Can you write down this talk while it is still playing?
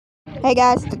Hey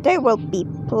guys, today we'll be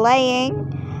playing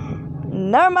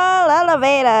normal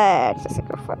elevator.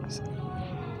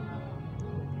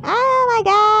 Oh my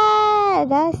god,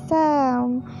 that's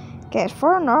okay,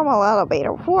 for a normal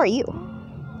elevator, who are you?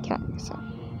 Did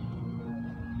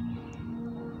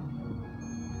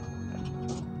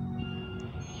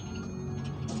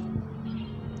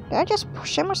I just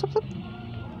push him or something?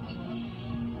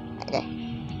 Okay,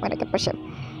 wait, I can push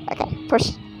him. Okay,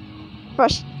 push.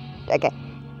 Okay.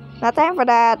 Not time for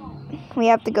that. We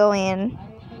have to go in.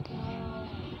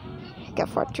 Go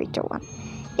 4, 3, 2, 1.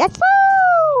 Yes!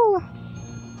 Woo!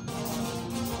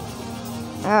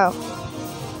 Oh.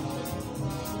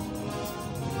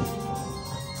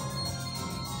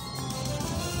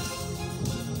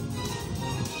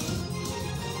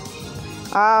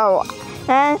 Oh.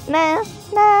 Na na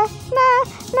na na na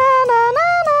na na na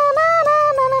na na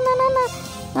na na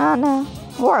na na.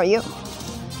 Who are you?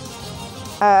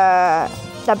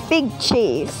 The big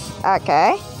cheese.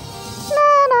 Okay. Na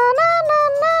na na na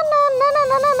na na na na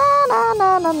na na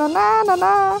na na na na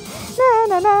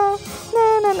na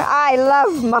na na. I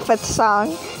love Muppet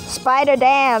song. Spider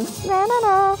dance. Na na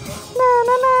na na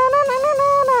na na na na na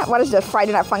na. What is this?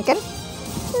 Friday Night Funkin'?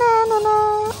 Na na na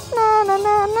na na na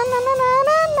na na na na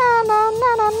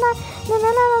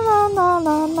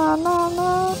na na na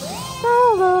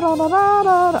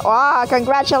na. Wow!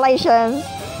 Congratulations.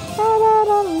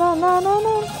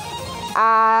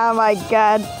 Oh my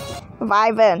god.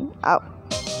 Vibin'. Oh.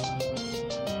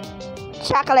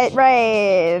 Chocolate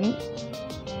rain.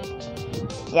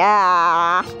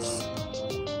 Yeah.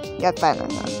 Get better.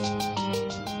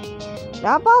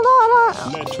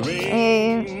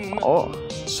 Oh.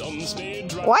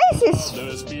 Why is his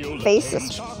face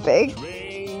is big?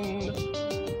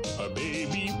 A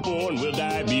baby born will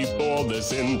die before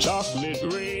this in chocolate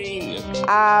rain.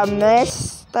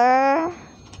 Mr.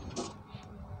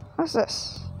 What's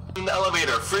this? In the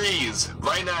elevator, freeze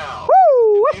right now.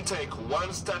 Woo! If you take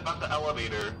one step up the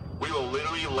elevator, we will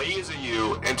literally laser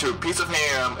you into a piece of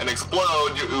ham and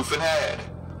explode your oofing head.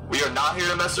 We are not here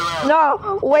to mess around.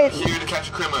 No, wait. We're here to catch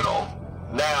a criminal.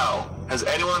 Now, has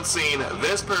anyone seen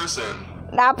this person?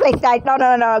 No, please,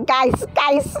 no, guys,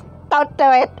 don't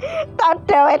do it. Don't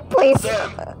do it, please.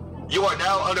 Them. You are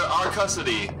now under our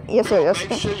custody. You're serious?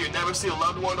 Make sure you never see a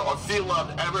loved one or feel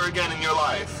loved ever again in your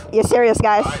life. You're serious,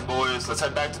 guys? Alright, boys, let's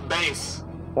head back to base.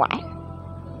 Why?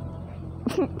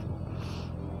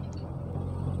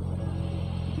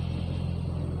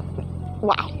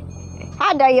 Why?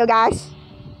 How dare you guys?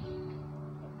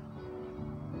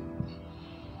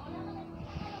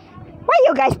 Why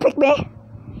you guys pick me?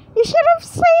 You should have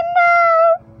said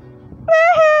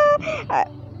no.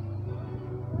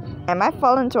 Am I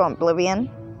falling to oblivion?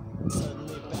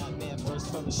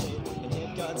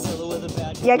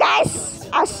 You guys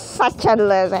are such a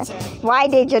loser. Why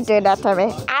did you do that to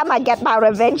me? I'ma get my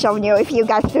revenge on you if you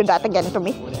guys do that again to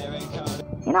me.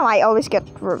 You know, I always get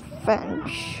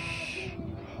revenge.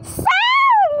 Sans!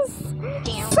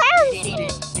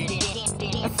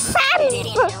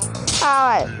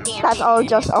 Alright, that's all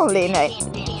just only Nate.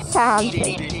 Sans.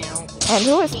 And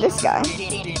who is this guy?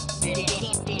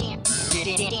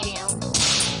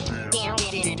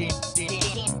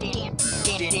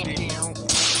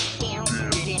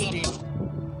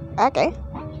 Okay.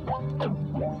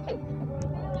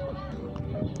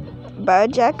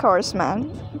 BoJack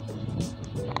Horseman.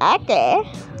 Okay.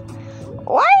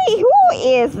 Why? Who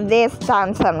is this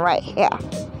Johnson right here?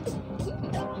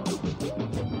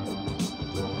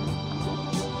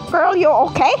 Girl, you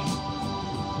okay?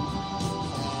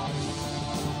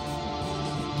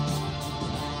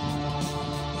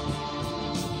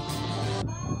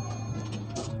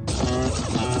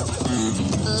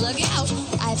 Look out!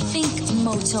 I think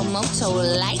Moto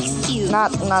likes you.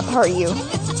 Not her, you.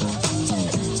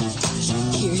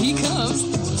 Here he comes.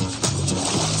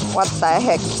 What the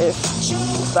heck is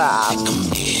that?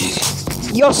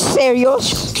 You're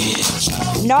serious?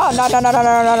 No.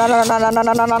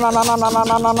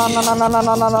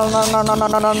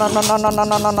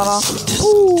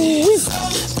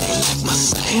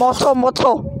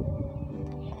 Moto.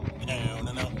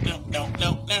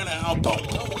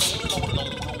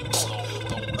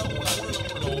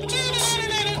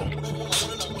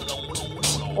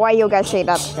 Why you guys say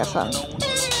that, Kasan?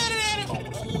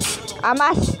 I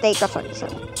must stay, Kasan.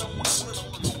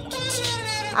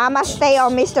 I must stay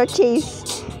on Mr. Cheese.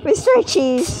 Mr.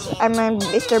 Cheese. I mean,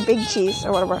 Mr. Big Cheese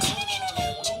or whatever.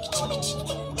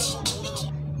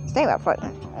 Stay that for it.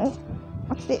 Oh,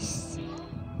 what's this?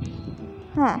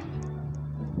 Huh.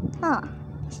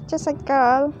 It's just a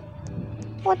girl.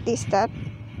 What is that?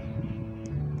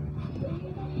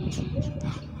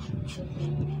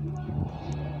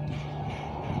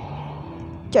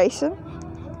 Jason.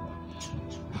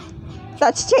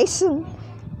 That's Jason.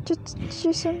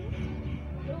 Jason.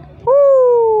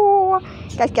 Ooh!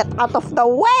 Guys, get out of the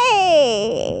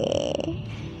way!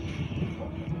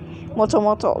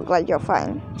 Moto, glad you're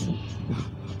fine.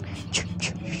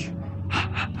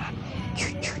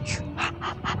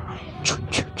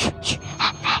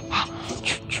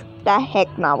 The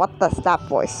heck now? What does that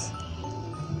voice?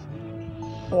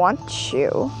 Want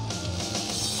you?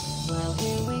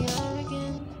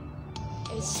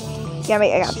 Yeah,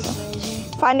 wait, I got you.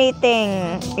 Funny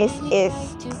thing is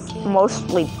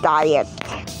mostly diet.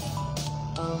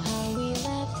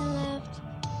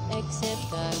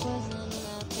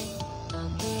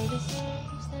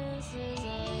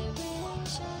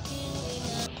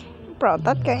 Bro,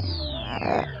 that guy.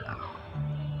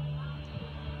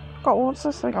 God, what's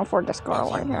this thing for this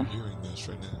girl right here? Hearing this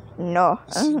right now. No.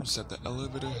 It seems that the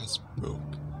elevator has broke.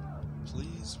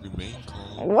 Please remain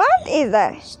calm. What is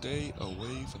that? Stay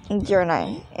away from the Your back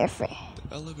name, wall. F. The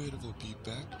elevator will be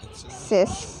back in seconds.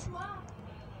 Sis.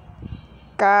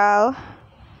 Girl.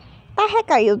 The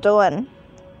heck are you doing?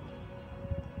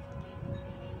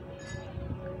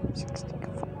 16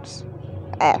 phones.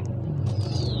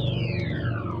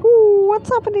 Ooh, what's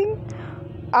happening?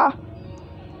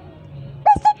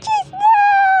 Mr. Cheese,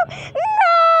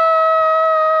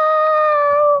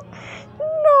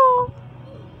 no!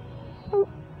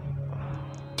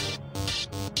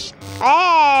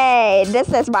 Hey, this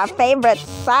is my favorite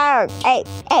song. Hey.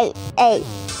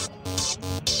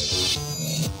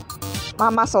 My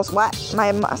muscles, what?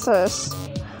 My muscles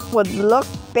would look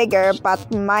bigger, but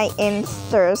my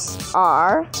insters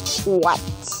are what?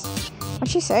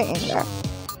 What's she saying there?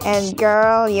 And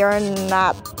girl, you're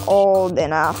not old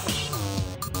enough.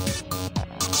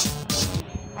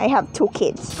 I have 2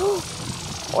 kids.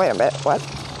 Wait a minute, what?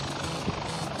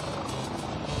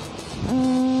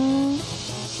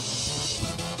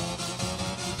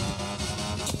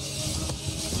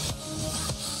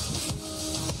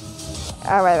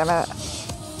 Oh, wait a minute.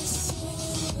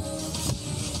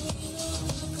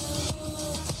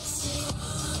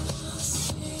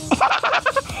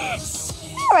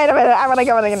 Wait a minute, I wanna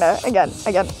go in there again.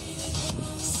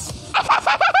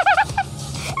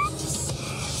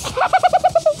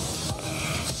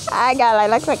 I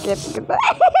like a kid.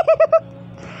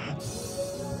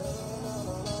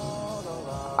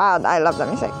 Wow, I love the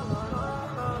music.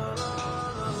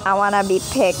 I wanna be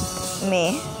pick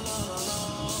me.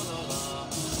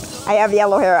 I have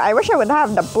yellow hair. I wish I would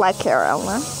have the black hair,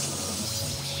 Elma.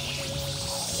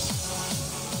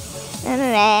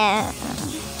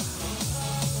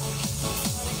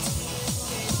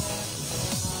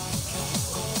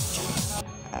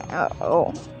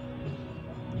 Oh.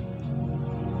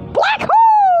 Black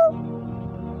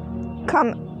hole!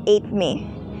 Come eat me.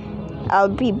 I'll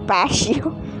be bash you.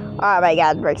 Oh my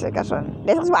god, breaks a one.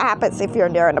 This is what happens if you're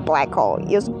near in a black hole.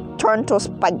 You turn to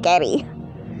spaghetti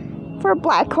for a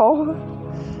black hole.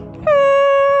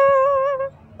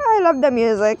 I love the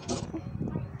music.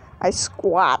 I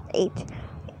squat 8.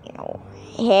 You know,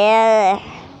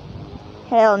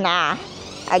 hell nah.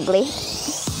 Ugly.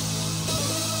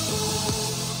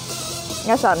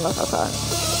 No son.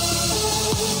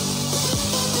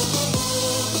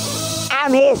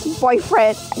 I'm his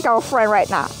girlfriend right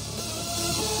now.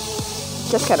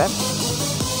 Just kidding.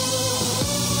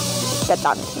 Get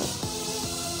done.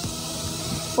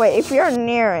 Wait, if you're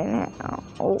near it,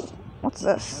 oh, what's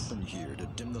this? What happened here to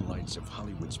dim the lights of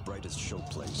Hollywood's brightest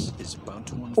showplace is about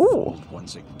to unfold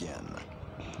once again.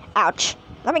 Ouch.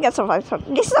 Let me get some lights.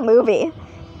 This is a movie.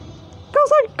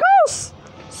 Ghosts are ghosts.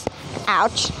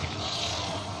 Ouch.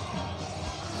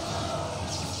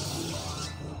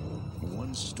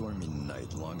 One stormy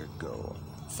night long ago,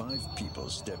 5 people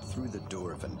stepped through the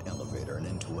door of an elevator and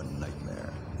into a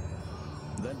nightmare.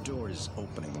 That door is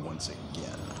opening once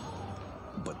again.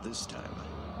 But this time,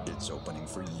 it's opening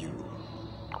for you.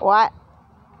 What?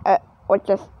 What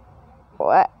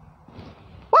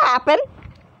happened?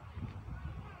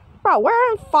 Bro,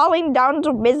 we're falling down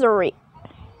to misery.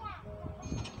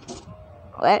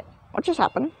 What just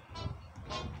happened?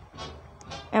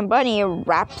 And Bunny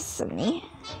Rhapsody.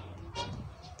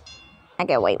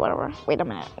 Okay, wait, whatever. Wait a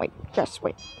minute. Just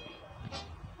wait.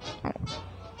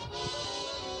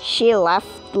 She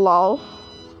left, lol.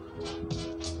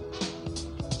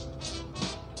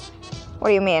 What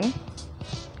do you mean?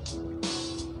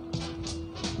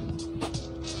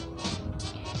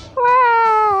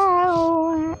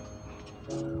 Wow!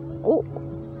 Oh,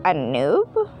 a noob?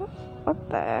 What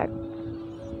the heck?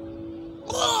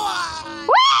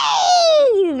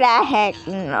 Whee! The heck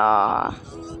no.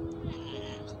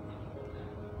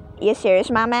 You serious,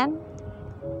 my man?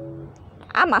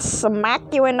 I'ma smack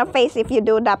you in the face if you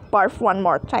do that barf one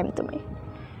more time to me.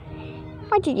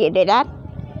 Why did you do that?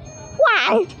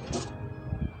 Why?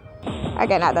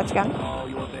 Okay, now that's gone.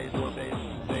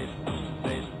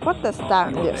 What does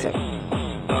that music?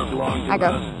 I go.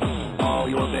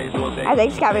 I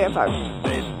think it's having a phone.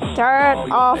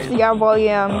 Turn off your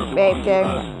volume, bacon.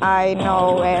 I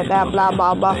know it. Blah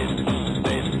blah blah.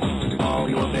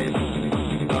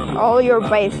 All your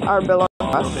bass are below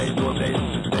us.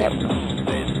 Yep.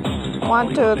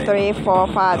 1, 2, 3, 4,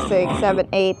 5, 6, 7,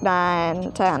 8,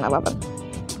 9, 10, 11.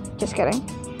 Just kidding.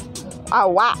 Oh,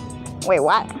 what? Wait,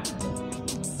 what?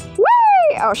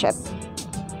 Whee! Oh, shit.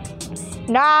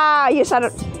 Nah, you said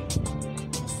it.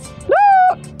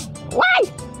 No! Why?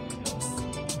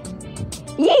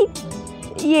 Yeet!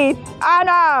 Yeet. Oh,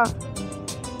 no.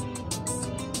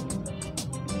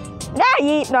 Nah,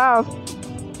 yeet, no.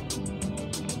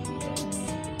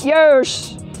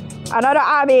 Yes. Another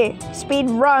army. Speed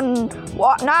run.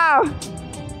 What now?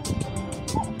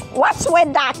 What's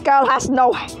with that girl has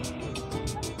no...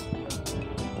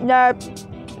 No.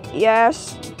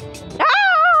 Yes.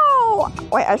 No!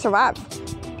 Wait, I survived.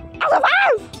 I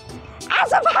survived! I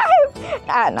survived!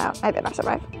 No, I did not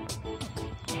survive.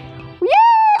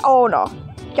 Yeah! Oh no.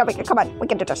 Come on, we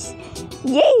can do this.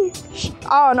 Yay!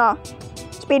 Oh no.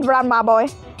 Speed run, my boy.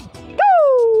 Go!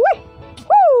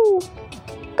 Woo!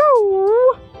 Go!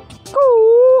 Go! Oh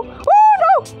no!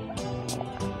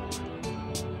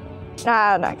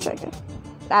 No, exactly.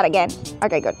 Not again.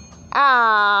 Okay, good.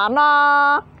 Ah,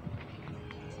 no.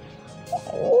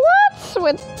 What's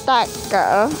with that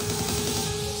girl?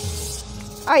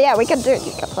 Oh yeah, we can do it.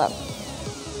 You can play.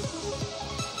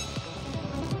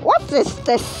 What does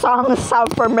this song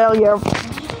sound familiar?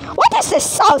 What does this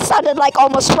song sounded like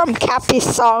almost from Cappy's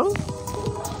song? Na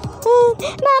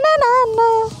na na na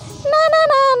na na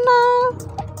na na.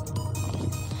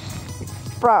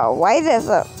 Bro, why is this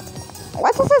a...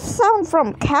 What does this sound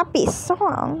from Cappy's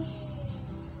song?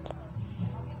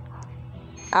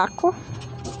 Aqua?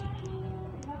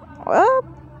 What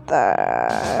the...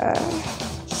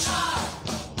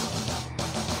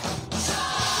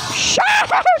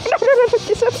 Shark!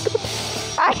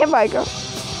 I am my girl.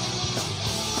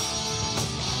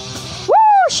 Woo!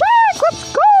 Shark! Let's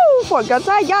go! For God's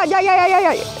sake, yeah.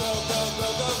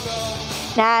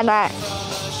 Nah.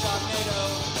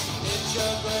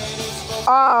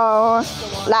 Oh,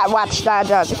 watch that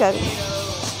because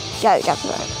get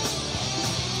that.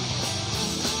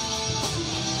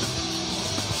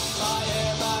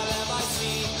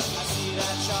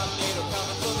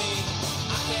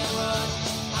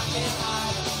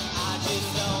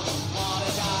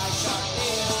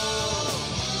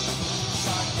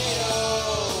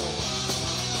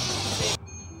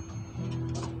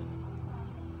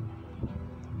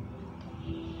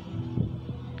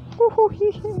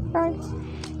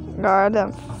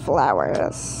 Garden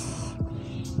flowers.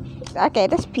 Okay,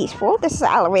 that's peaceful. This is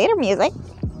elevator music.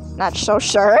 Not so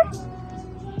sure.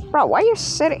 Bro, why are you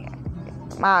sitting?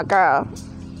 My girl,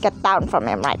 get down from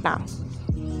him right now.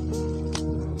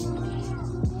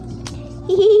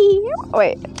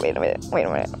 Wait a minute.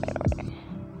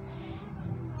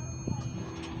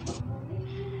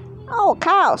 Oh,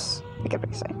 cows. I can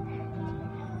fix it.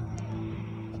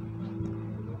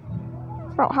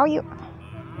 Bro, how are you?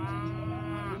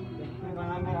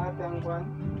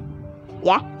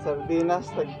 Yeah. Sardinas,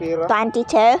 tagpira.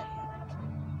 22.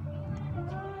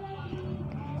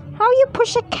 How you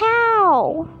push a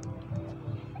cow?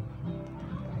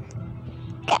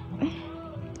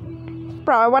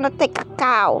 Bro, I want to take a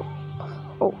cow.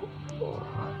 Oh.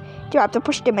 Do you have to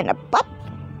push them in the butt?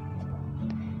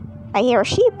 I hear a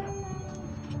sheep.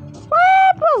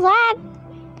 What was that?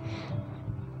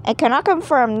 I cannot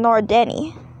confirm nor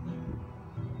Denny.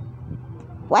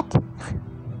 What?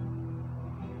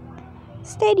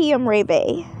 Stadium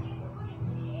Rebay.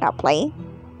 Not playing.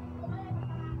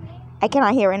 I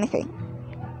cannot hear anything.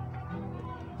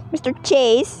 Mr.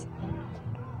 Chase,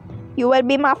 you will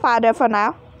be my father for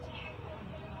now.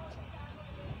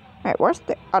 Alright, where's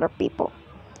the other people?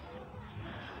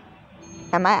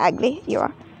 Am I ugly? You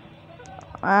are.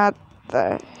 What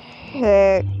the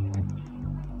heck?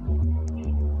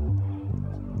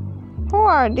 Who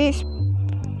are these?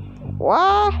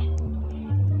 What?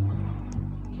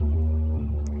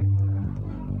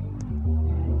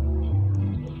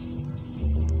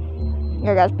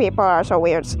 You guys, people are so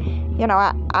weird. You know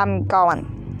what? I'm going.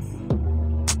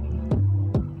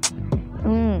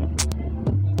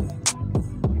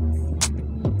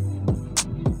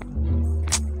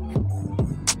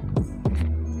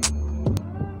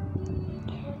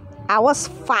 I was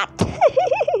fat.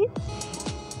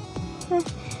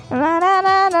 Na na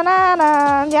na na na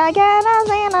na. Yeah, get us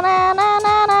in na na na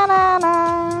na na na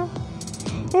na.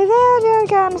 Is it you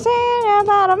can see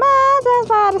about a mountain's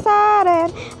by the side?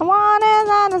 And one is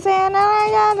on the sand and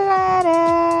I got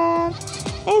it.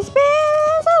 It's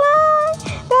been so long.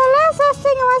 The last I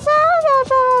sing my song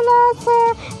after the last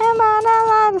year, and my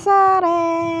name on the side.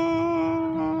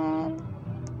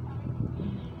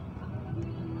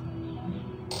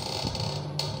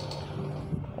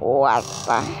 What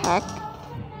the heck?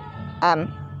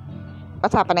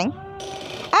 What's happening?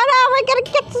 Oh no, we're gonna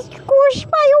get squished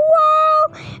by a wall!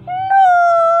 No!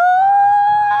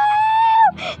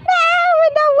 No, we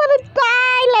don't wanna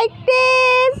die like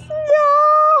this! No!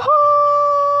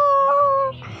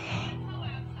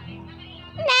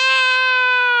 No!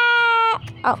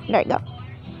 Oh, there you go.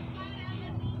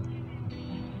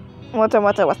 What's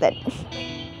that?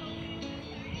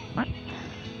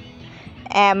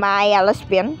 Am I a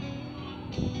lesbian?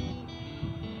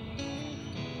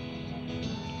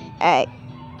 Hey.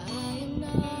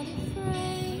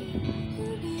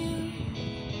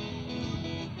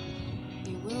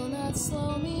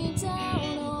 Slow me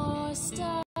down or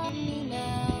stop me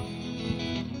now.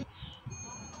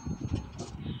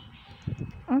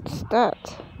 What's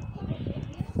that?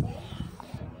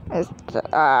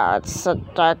 It's a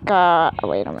dark,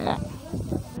 wait a minute.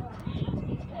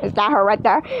 Is that her right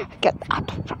there? Get out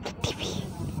from the TV.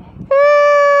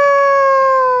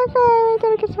 I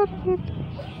gotta get out of here.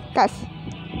 Guys,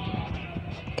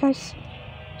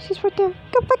 she's right there.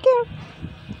 Come back here.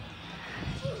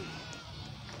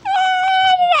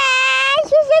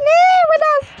 She's in here with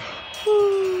us.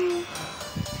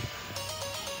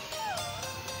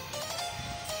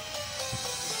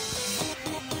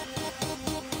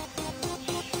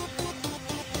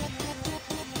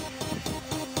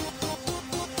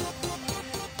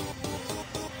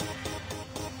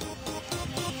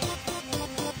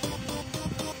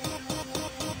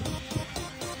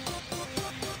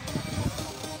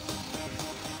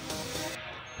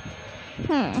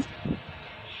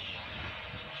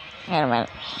 Wait a minute.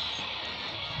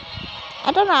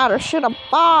 I don't know how to shoot a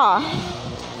ball.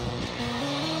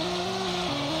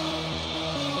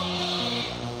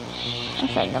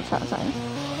 Okay, that's something.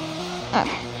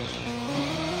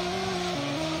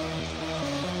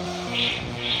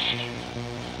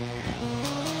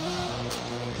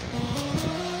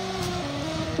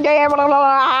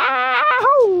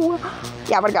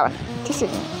 Yeah, we're going.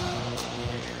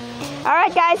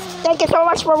 Alright guys, thank you so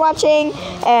much for watching,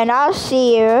 and I'll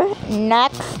see you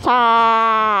next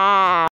time.